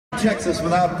Texas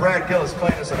without Brad Gillis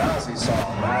playing us an Ozzy song.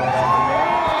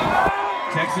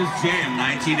 Texas Jam,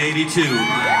 1982.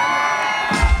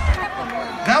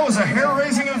 That was a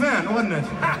hair-raising event, wasn't it?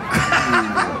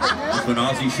 That's when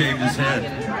Ozzy shaved his head.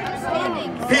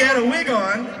 He had a wig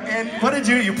on, and what did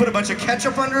you put a bunch of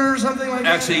ketchup under it or something like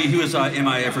that? Actually, he was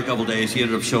MIA for a couple days. He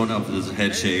ended up showing up with his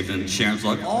head shaved, and Sharon's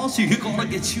like, "Oh, so you're gonna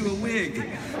get you a wig."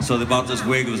 So they bought this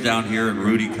wig. It was down here, and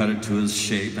Rudy cut it to his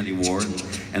shape, and he wore it.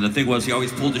 And the thing was, he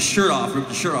always pulled his shirt off, ripped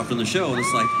the shirt off in the show, and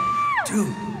it's like,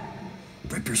 dude,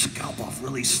 rip your scalp off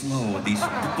really slow. And these,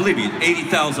 believe me,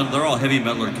 80,000, they're all heavy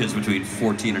metaler kids between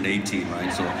 14 and 18,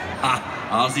 right? So,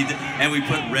 Ozzy did, and we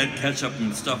put red ketchup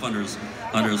and stuff under his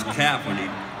cap when he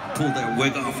pulled that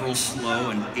wig off real slow,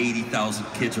 and 80,000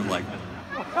 kids are like...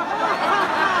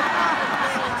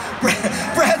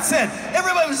 Brad said,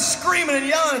 everybody was screaming and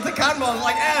yelling at the cotton ball,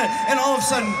 like, and all of a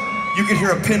sudden, you could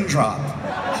hear a pin drop.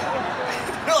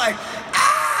 You're like,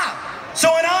 ah! So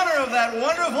in honor of that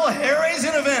wonderful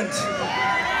hair-raising event,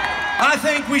 I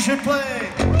think we should play.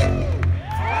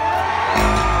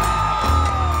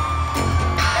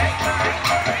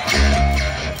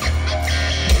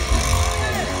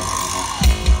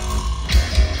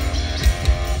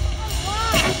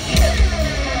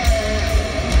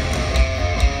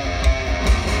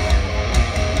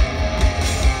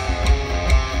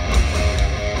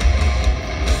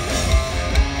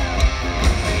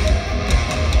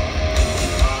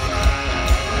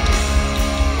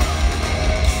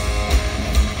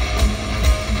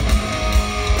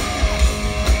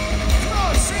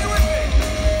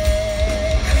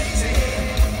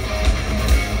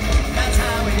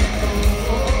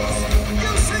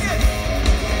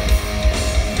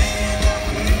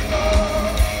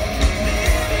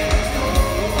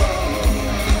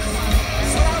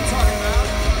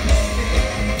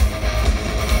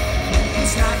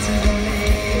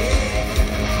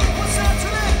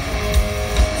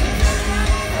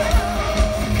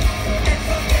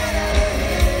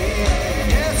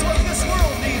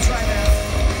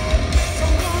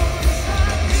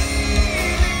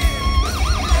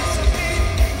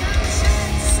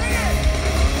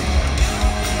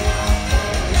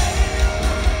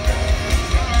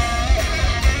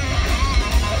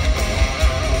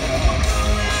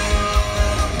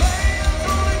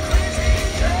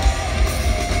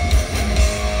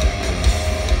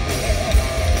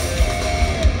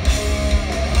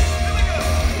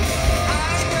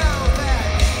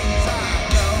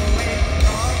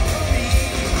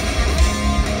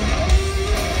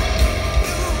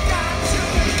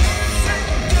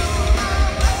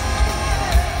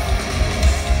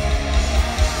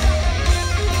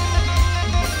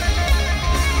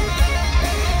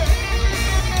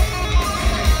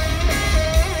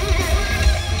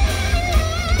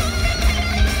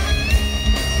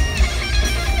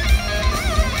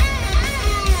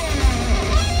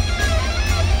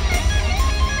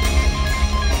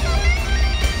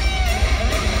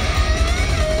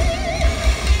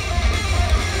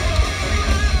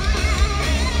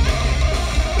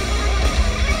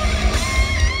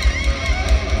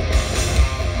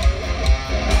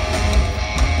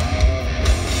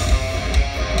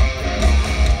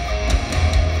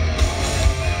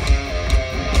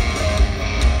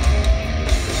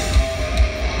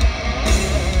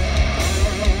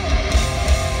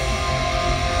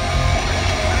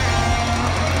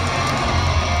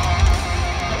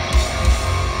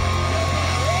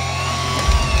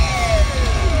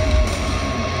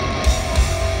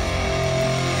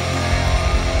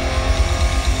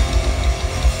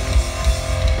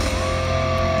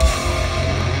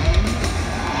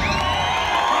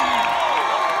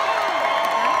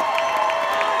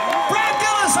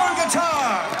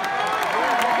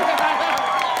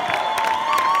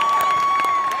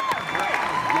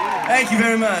 Thank you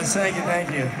very much. Thank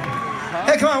you.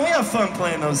 Hey, come on, we have fun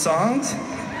playing those songs.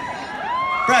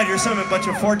 Brad, you're some bunch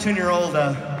of 14-year-old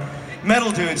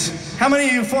metal dudes. How many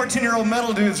of you 14-year-old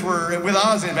metal dudes were with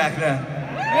Ozzy back then?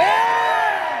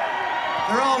 Yeah!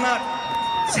 They're all not,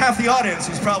 it's half the audience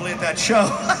who's probably at that show.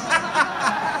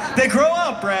 They grow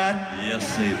up, Brad.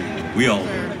 Yes, they do. We all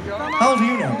do. How old are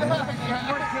you now, Brad?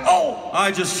 Oh,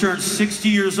 I just turned 60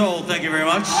 years old. Thank you very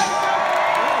much.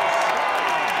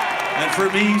 And for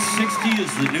me, 60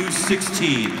 is the new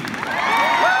 16. You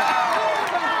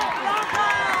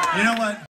know what?